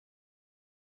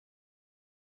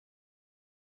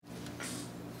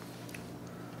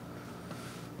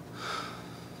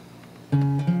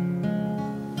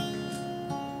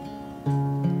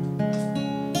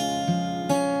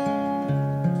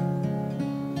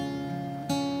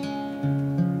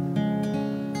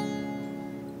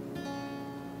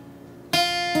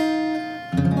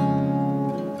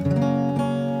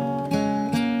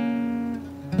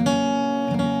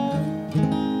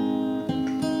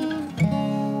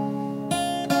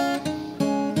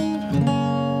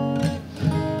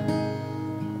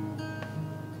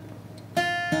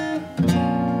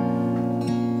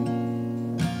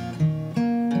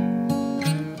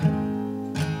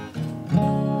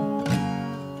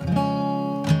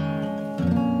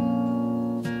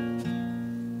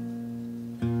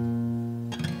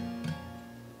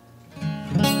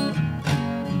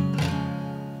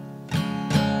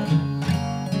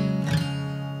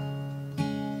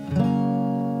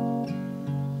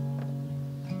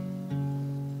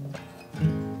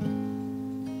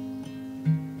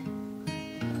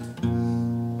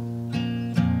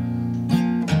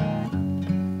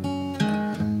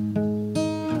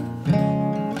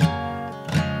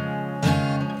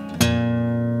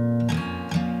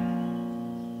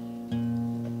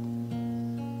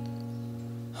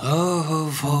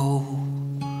Of all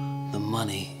the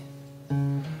money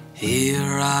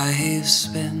here I've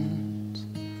spent,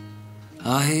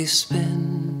 I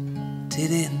spent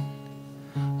it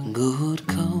in good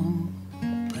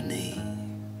company,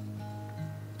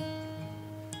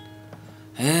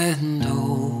 and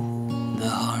all the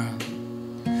harm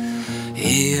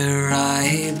here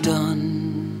I've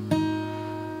done,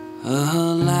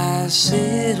 alas,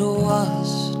 it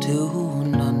was to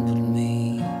none but me.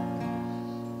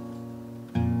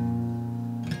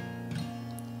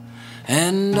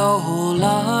 And all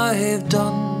I've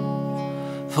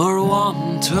done for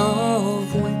want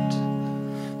of wit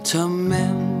to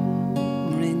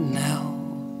memory now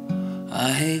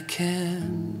I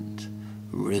can't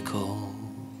recall.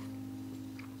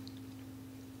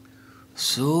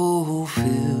 So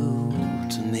fill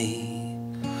to me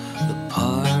the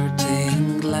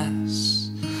parting glass,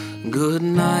 good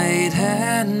night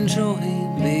and joy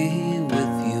be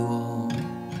with you all.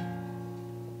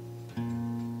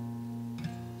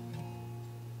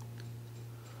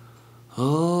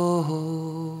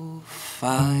 Oh, if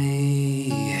I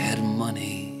had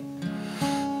money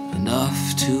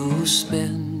enough to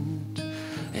spend,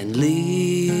 and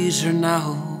leisure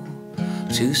now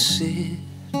to sit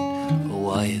a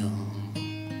while,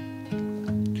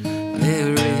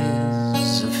 there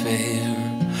is a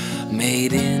fair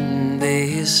made in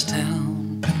this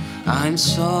town. I'm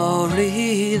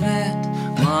sorry that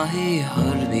my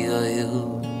heart beguiled.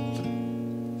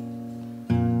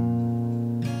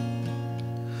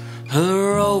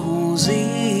 Her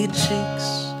rosy cheeks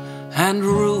and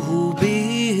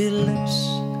ruby lips,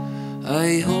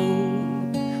 I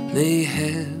hope they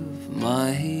have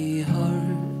my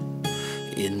heart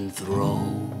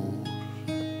enthralled.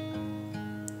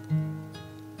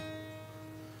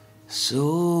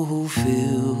 So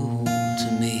fill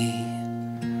to me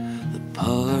the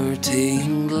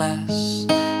parting glass,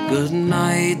 good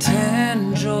night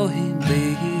and joy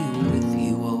be with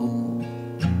you all.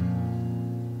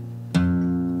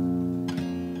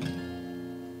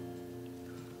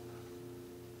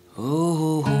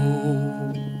 Oh,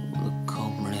 the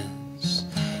comrades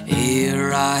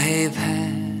here I've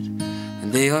had,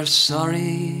 they are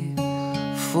sorry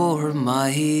for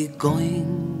my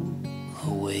going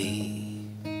away.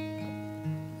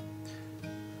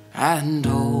 And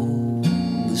all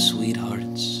the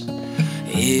sweethearts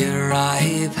here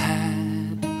I've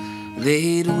had,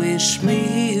 they'd wish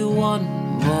me one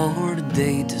more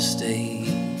day to stay.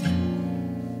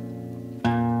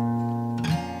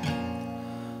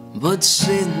 But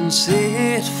since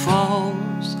it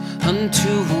falls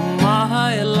unto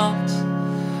my lot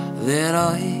that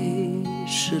I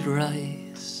should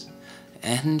rise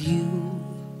and you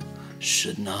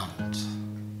should not,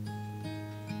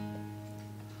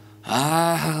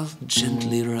 I'll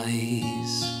gently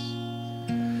rise,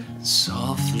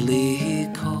 softly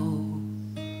call,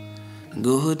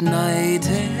 good night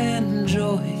and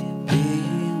joy be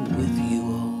with you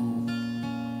all.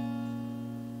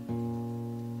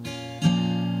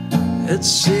 And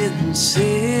since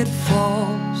it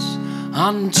falls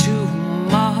unto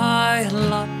my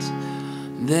lot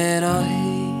that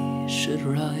I should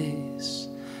rise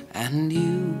and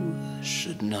you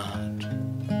should not,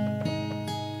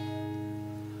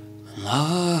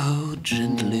 I'll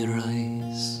gently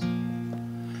rise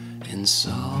and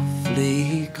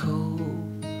softly call,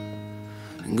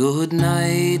 good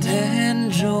night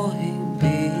and joy